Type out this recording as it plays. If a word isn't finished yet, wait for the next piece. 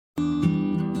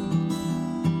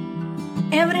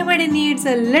Everybody needs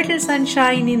a little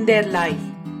sunshine in their life,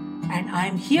 and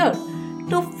I'm here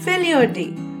to fill your day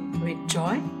with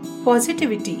joy,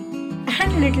 positivity,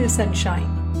 and little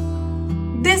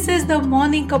sunshine. This is the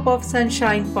Morning Cup of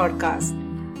Sunshine podcast,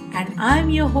 and I'm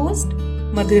your host,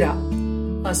 Madhura,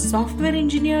 a software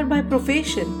engineer by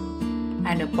profession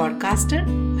and a podcaster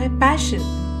by passion.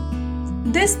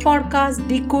 This podcast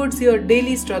decodes your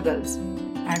daily struggles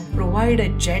and provide a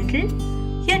gentle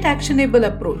yet actionable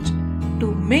approach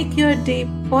to make your day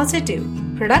positive,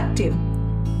 productive,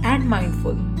 and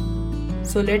mindful.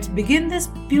 So let's begin this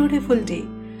beautiful day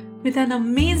with an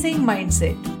amazing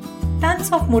mindset,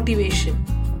 tons of motivation,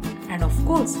 and of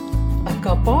course, a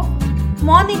cup of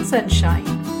morning sunshine.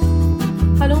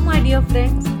 Hello, my dear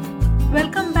friends.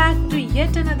 Welcome back to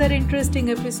yet another interesting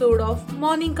episode of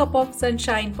Morning Cup of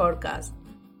Sunshine podcast.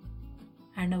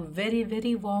 And a very,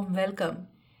 very warm welcome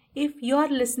if you are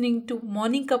listening to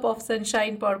Morning Cup of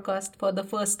Sunshine podcast for the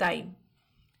first time.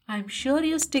 I'm sure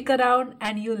you stick around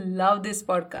and you love this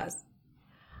podcast.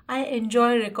 I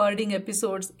enjoy recording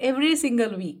episodes every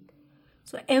single week.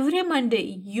 So every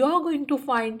Monday, you're going to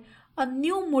find a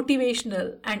new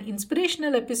motivational and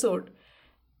inspirational episode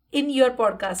in your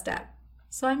podcast app.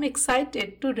 So I'm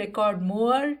excited to record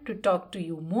more, to talk to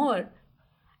you more.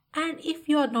 And if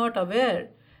you're not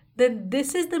aware, then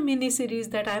this is the mini-series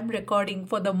that I'm recording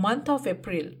for the month of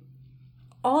April.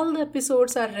 All the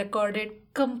episodes are recorded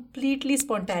completely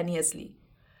spontaneously.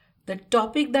 The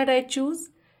topic that I choose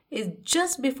is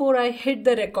just before I hit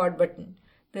the record button.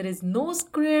 There is no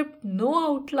script,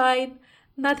 no outline,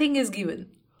 nothing is given.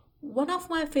 One of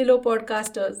my fellow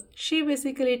podcasters, she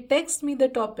basically texts me the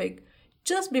topic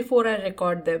just before I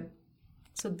record them.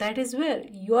 So that is where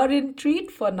you are in treat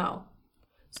for now.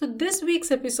 So this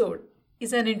week's episode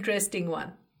is an interesting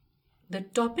one. The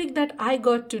topic that I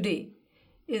got today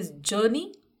is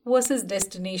journey versus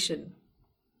destination.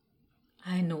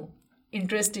 I know,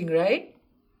 interesting, right?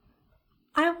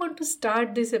 I want to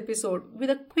start this episode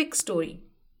with a quick story.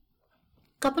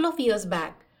 Couple of years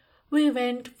back, we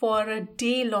went for a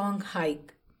day-long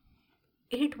hike.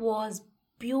 It was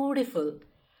beautiful.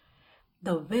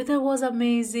 The weather was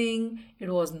amazing.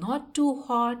 It was not too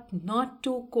hot, not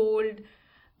too cold.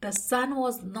 The sun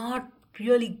was not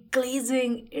really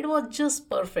glazing. It was just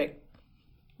perfect.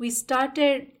 We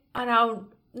started around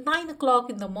 9 o'clock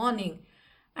in the morning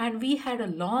and we had a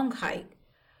long hike.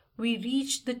 We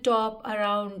reached the top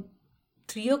around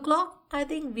 3 o'clock. I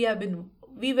think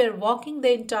we were walking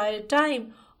the entire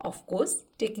time, of course,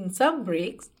 taking some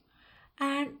breaks,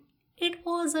 and it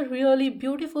was a really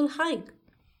beautiful hike.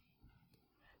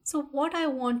 So what I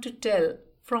want to tell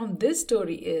from this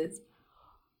story is,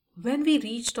 when we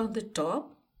reached on the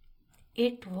top,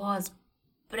 it was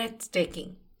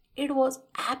breathtaking. It was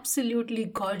absolutely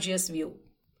gorgeous view.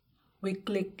 We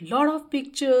clicked a lot of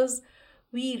pictures.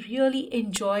 We really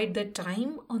enjoyed the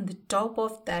time on the top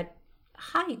of that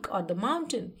hike or the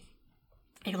mountain.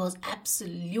 It was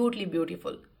absolutely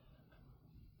beautiful.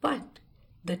 But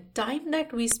the time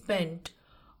that we spent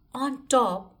on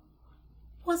top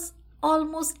was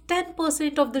almost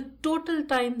 10% of the total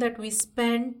time that we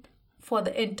spent for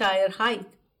the entire hike.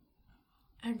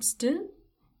 And still,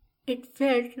 it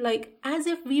felt like as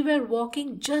if we were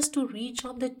walking just to reach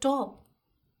on the top.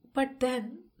 But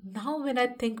then, now when I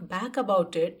think back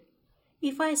about it,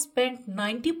 if I spent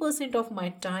 90% of my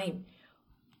time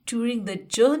during the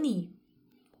journey,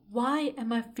 why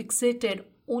am I fixated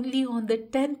only on the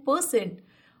 10%?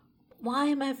 Why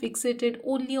am I fixated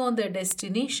only on the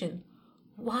destination?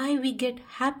 Why we get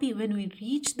happy when we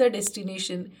reach the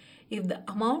destination if the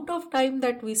amount of time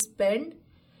that we spend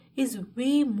is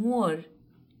way more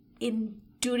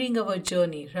during our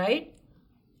journey, right?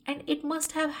 And it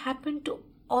must have happened to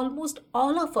almost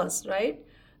all of us, right?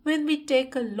 When we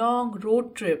take a long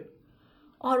road trip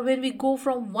or when we go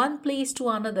from one place to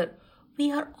another, we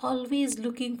are always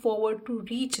looking forward to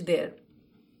reach there.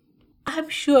 I'm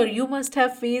sure you must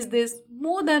have faced this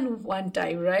more than one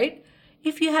time, right?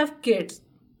 If you have kids,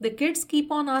 the kids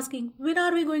keep on asking, when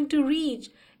are we going to reach?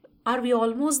 Are we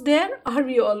almost there? Are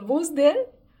we almost there?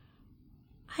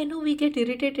 I know we get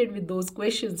irritated with those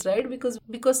questions, right?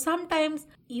 Because sometimes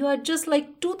you are just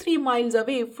like 2-3 miles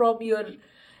away from your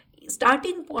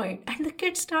starting point and the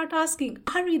kids start asking,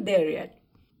 are we there yet?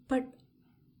 But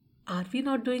are we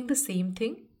not doing the same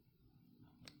thing?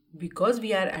 Because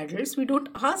we are adults, we don't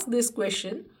ask this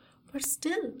question, but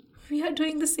still we are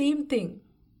doing the same thing,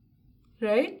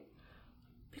 right?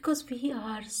 Because we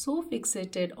are so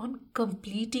fixated on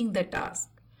completing the task.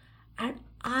 And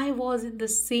I was in the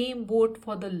same boat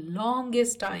for the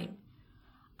longest time.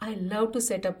 I love to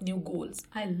set up new goals.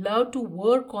 I love to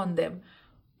work on them.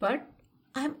 But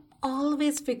I'm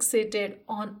always fixated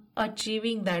on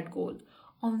achieving that goal,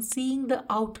 on seeing the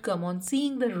outcome, on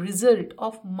seeing the result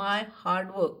of my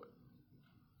hard work.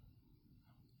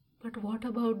 But what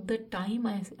about the time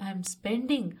I am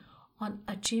spending on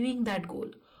achieving that goal?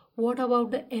 What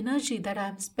about the energy that I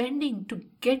am spending to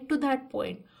get to that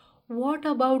point? What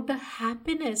about the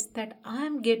happiness that I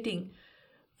am getting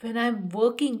when I am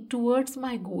working towards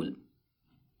my goal?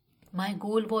 My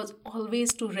goal was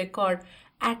always to record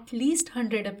at least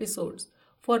 100 episodes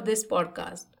for this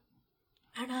podcast.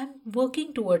 And I'm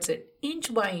working towards it,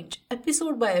 inch by inch,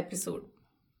 episode by episode.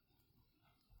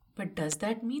 But does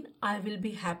that mean I will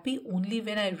be happy only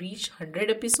when I reach 100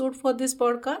 episodes for this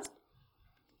podcast?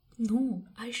 No,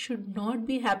 I should not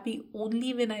be happy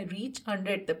only when I reach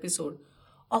 100th episode.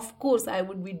 Of course, I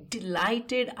would be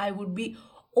delighted. I would be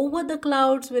over the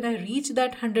clouds when I reach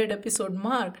that 100 episode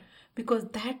mark, because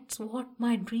that's what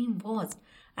my dream was.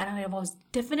 And I was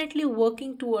definitely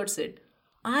working towards it.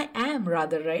 I am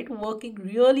rather, right? Working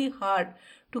really hard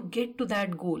to get to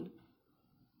that goal.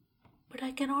 But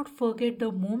I cannot forget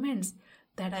the moments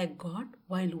that I got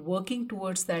while working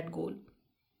towards that goal.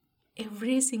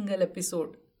 Every single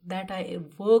episode that I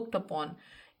worked upon,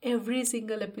 every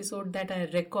single episode that I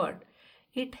record,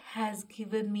 it has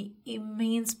given me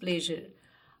immense pleasure.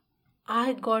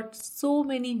 I got so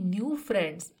many new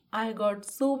friends. I got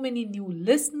so many new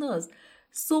listeners,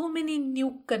 so many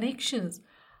new connections.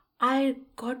 I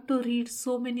got to read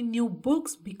so many new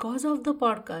books because of the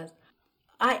podcast.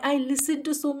 I listened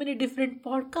to so many different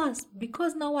podcasts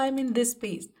because now I'm in this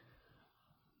space.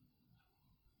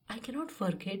 I cannot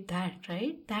forget that,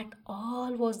 right? That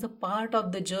all was the part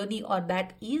of the journey, or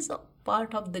that is a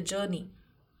part of the journey.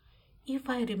 If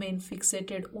I remain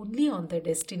fixated only on the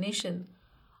destination,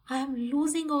 I am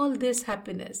losing all this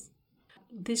happiness.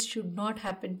 This should not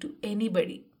happen to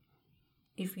anybody.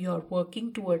 If you are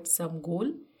working towards some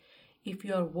goal, if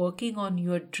you are working on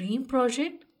your dream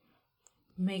project,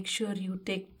 make sure you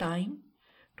take time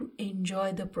to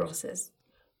enjoy the process.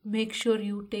 Make sure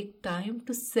you take time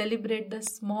to celebrate the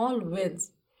small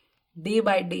wins, day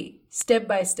by day, step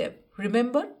by step.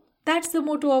 Remember, that's the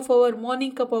motto of our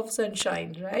morning cup of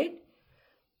sunshine, right?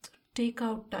 So take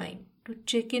out time to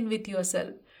check in with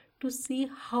yourself, to see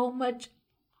how much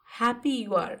happy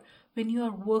you are when you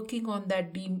are working on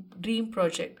that dream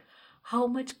project, how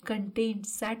much content,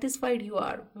 satisfied you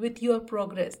are with your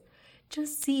progress.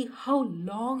 Just see how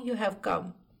long you have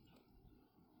come.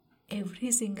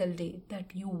 Every single day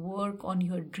that you work on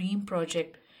your dream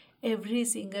project, every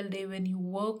single day when you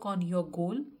work on your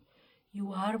goal,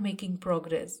 you are making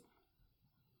progress.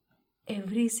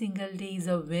 Every single day is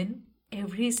a win.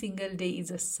 Every single day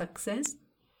is a success.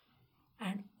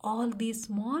 And all these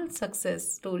small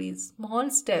success stories, small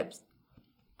steps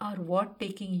are what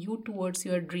taking you towards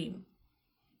your dream.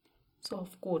 So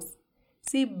of course,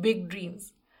 see big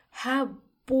dreams. Have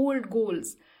bold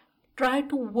goals. Try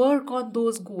to work on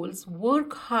those goals.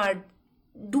 Work hard.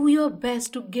 Do your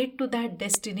best to get to that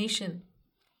destination.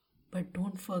 But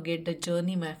don't forget the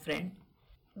journey, my friend.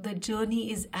 The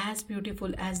journey is as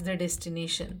beautiful as the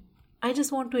destination. I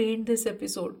just want to end this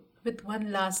episode with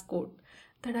one last quote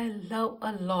that I love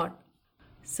a lot.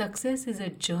 Success is a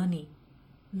journey,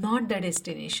 not the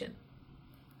destination.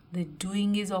 The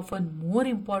doing is often more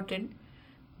important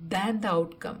than the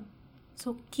outcome.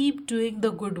 So keep doing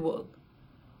the good work.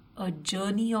 A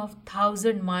journey of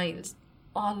 1,000 miles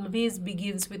always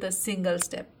begins with a single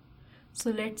step. So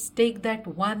let's take that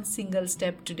one single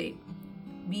step today.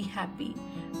 Be happy,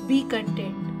 be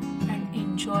content, and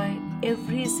enjoy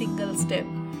every single step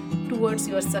towards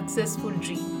your successful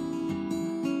dream.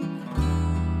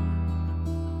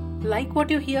 Like what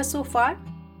you hear so far?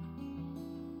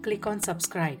 Click on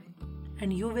subscribe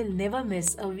and you will never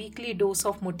miss a weekly dose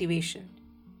of motivation.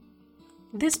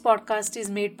 This podcast is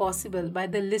made possible by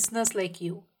the listeners like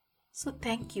you. So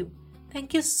thank you.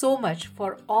 Thank you so much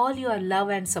for all your love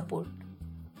and support.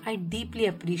 I deeply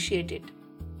appreciate it.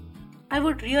 I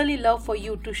would really love for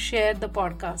you to share the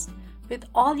podcast with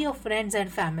all your friends and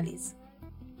families.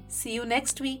 See you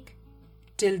next week.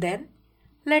 Till then,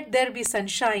 let there be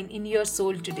sunshine in your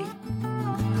soul today.